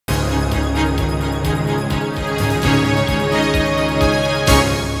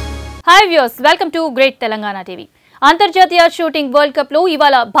Hi viewers, welcome to Great Telangana TV. అంతర్జాతీయ shooting world cup లో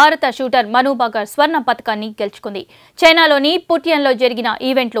ఇవాళ భారత షూటర్ మను బాకర్ స్వర్ణ పతకాన్ని గెలుచుకుంది. చైనాలోని పుటియన్లో జరిగిన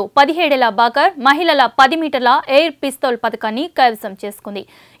ఈవెంట్ లో 17 ఏళ్ల బాకర్ మహిళల 10 మీటర్ల ఎయిర్ పిస్తోల్ పతకాన్ని కైవసం చేసుకుంది.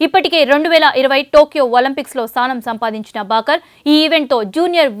 ఇప్పటికే 2020 టోక్యో ఒలింపిక్స్ లో స్థానం సంపాదించిన బాకర్ ఈ ఈవెంట్ తో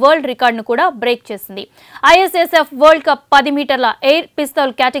జూనియర్ వరల్డ్ రికార్డును కూడా బ్రేక్ చేసింది. ISSF వరల్డ్ కప్ 10 మీటర్ల ఎయిర్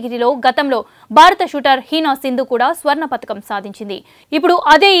పిస్తోల్ కేటగిరీలో గతంలో భారత షూటర్ హీనా సింధు కూడా స్వర్ణ పతకం సాధించింది. ఇప్పుడు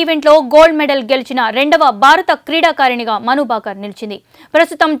అదే ఈవెంట్ లో గోల్డ్ మెడల్ గెలిచిన రెండవ భారత క్రీడాకారిణిగా మను బాకర్ నిలిచింది.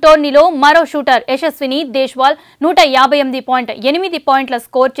 ప్రస్తుతం టోర్నీలో మరో షూటర్ యశస్విని దేశ్వాల్ 158.8 పాయింట్ల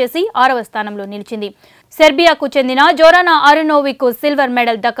స్కోర్ చేసి 6వ స్థానంలో నిలిచింది. సెర్బియాకు చెందిన జోరానా అరునోవిక్ సిల్వర్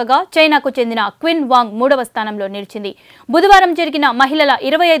మెడల్ దక్కగా చైనాకు చెందిన క్విన్ వాంగ్ 3వ స్థానంలో నిలిచింది. బుధవారం జరిగిన మహిళల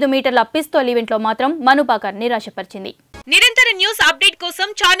 25 మీటర్ల పిస్తోల్ ఈవెంట్ లో మాత్రం మను బాకర్ నిరాశపరిచింది. నిరంతర న్యూస్ అప్డేట్ కోసం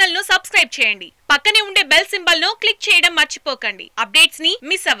ఛానల్ ను సబ్స్క్రైబ్ చేయండి. పక్కనే ఉండే బెల్ సింబల్ ను క్లిక్ చేయడం మర్చిపోకండి. అప్డేట్స్ ని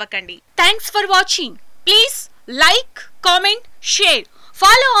మిస్ అవ్వకండి. Thanks for watching. Please like, comment, share.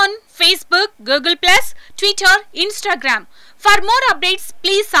 Follow on Facebook, Google+, Twitter, Instagram. For more updates,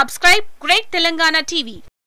 please subscribe Great Telangana TV.